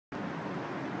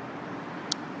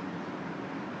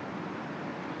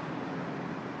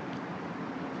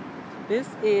This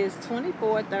is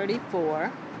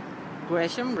 2434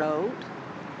 Gresham Road.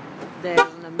 There's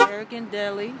an American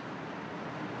Deli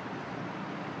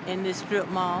in this strip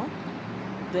mall.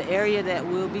 The area that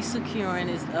we'll be securing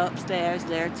is upstairs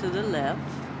there to the left.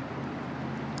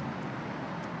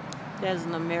 There's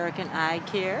an American Eye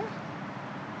Care.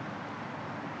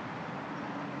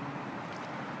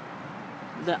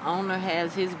 The owner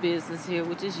has his business here,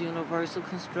 which is Universal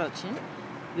Construction.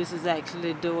 This is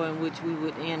actually the door in which we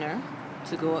would enter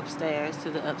to go upstairs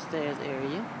to the upstairs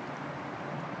area.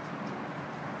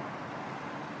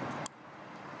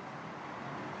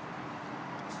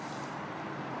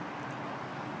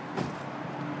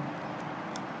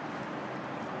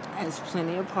 There's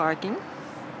plenty of parking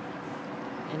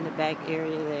in the back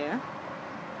area there.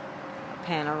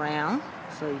 Pan around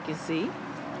so you can see.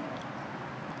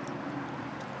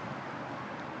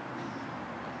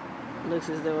 Looks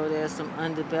as though there's some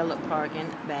undeveloped parking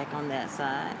back on that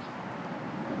side.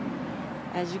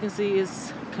 As you can see,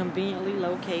 it's conveniently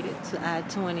located to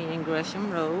I-20 and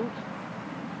Gresham Road.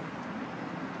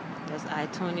 That's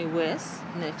I-20 West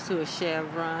next to a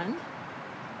Chevron.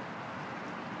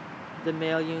 The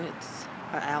mail units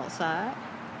are outside.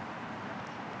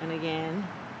 And again,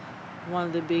 one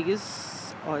of the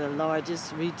biggest or the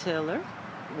largest retailer,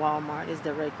 Walmart, is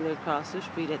directly across the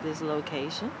street at this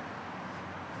location.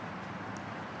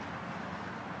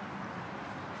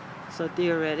 So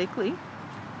theoretically,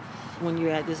 when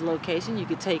you're at this location, you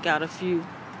could take out a few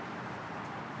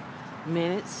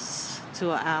minutes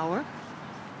to an hour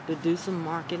to do some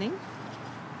marketing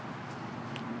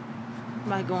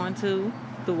by going to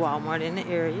the Walmart in the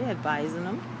area, advising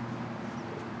them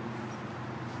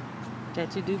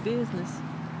that you do business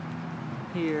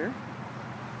here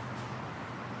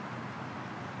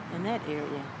in that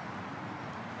area.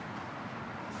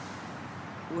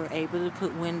 We're able to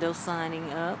put window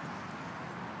signing up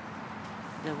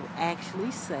that will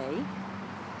actually say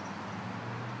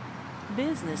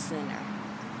Business Center,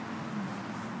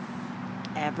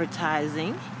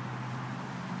 advertising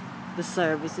the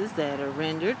services that are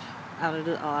rendered out of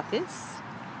the office,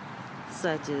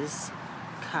 such as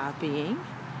copying,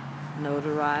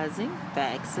 notarizing,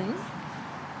 faxing,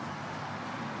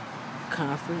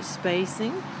 conference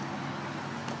spacing,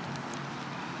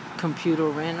 computer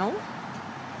rental,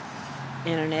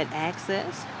 internet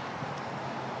access,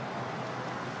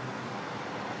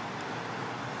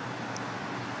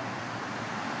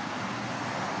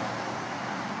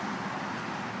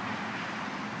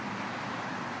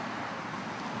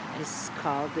 it's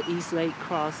called the East Lake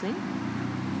Crossing.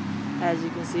 As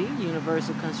you can see,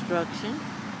 Universal Construction,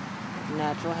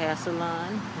 Natural Hair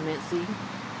Salon, Mincy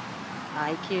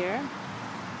Eye Care,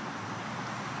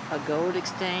 a gold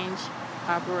exchange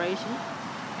operation,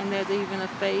 and there's even a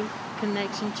Faith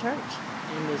Connection Church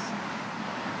in this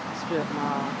strip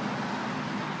mall.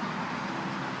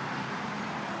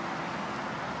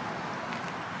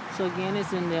 So again,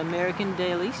 it's in the American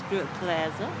Deli Strip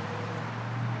Plaza.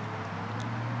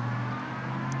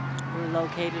 We're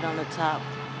located on the top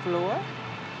floor.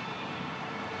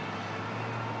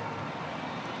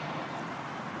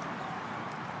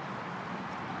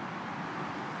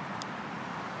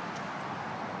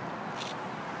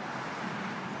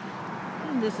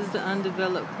 And this is the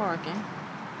undeveloped parking.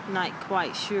 Not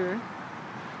quite sure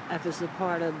if it's a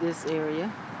part of this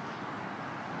area.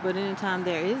 But anytime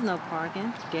there is no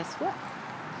parking, guess what?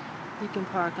 You can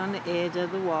park on the edge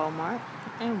of the Walmart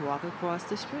and walk across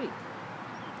the street.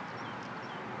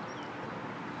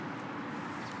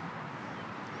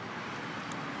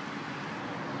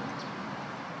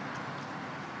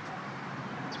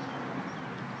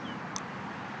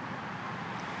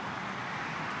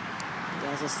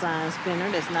 There's a sign spinner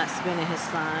that's not spinning his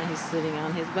sign. He's sitting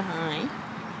on his behind.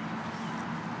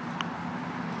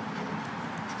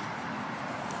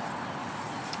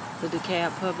 The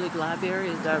DeKalb Public Library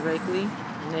is directly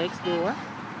next door.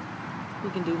 You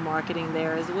can do marketing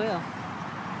there as well.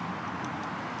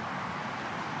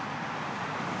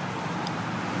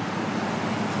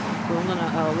 So I'm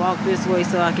going to walk this way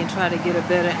so I can try to get a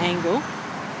better angle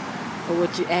of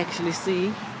what you actually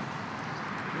see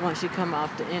once you come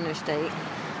off the interstate.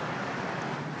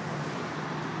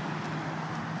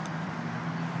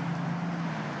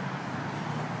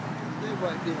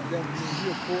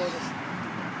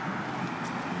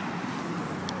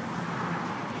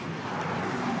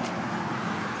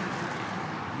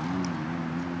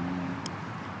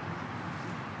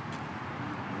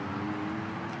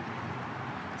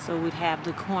 So we'd have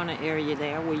the corner area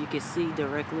there where you can see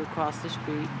directly across the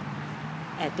street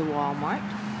at the Walmart.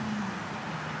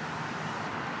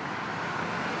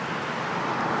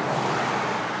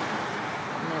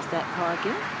 that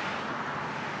parking.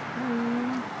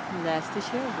 That's the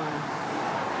Chevron.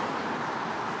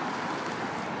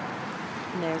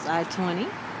 And there's I-20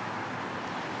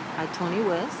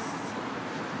 West,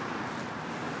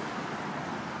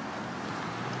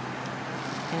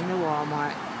 and the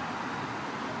Walmart,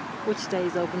 which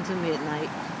stays open to midnight.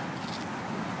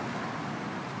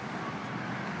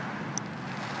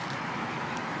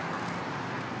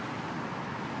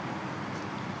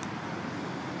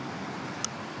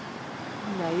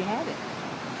 And there you have it.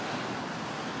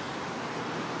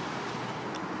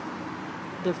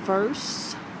 The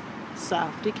first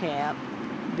South DeKalb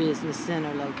Business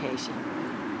Center location,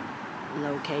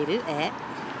 located at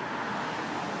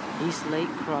East Lake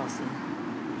Crossing.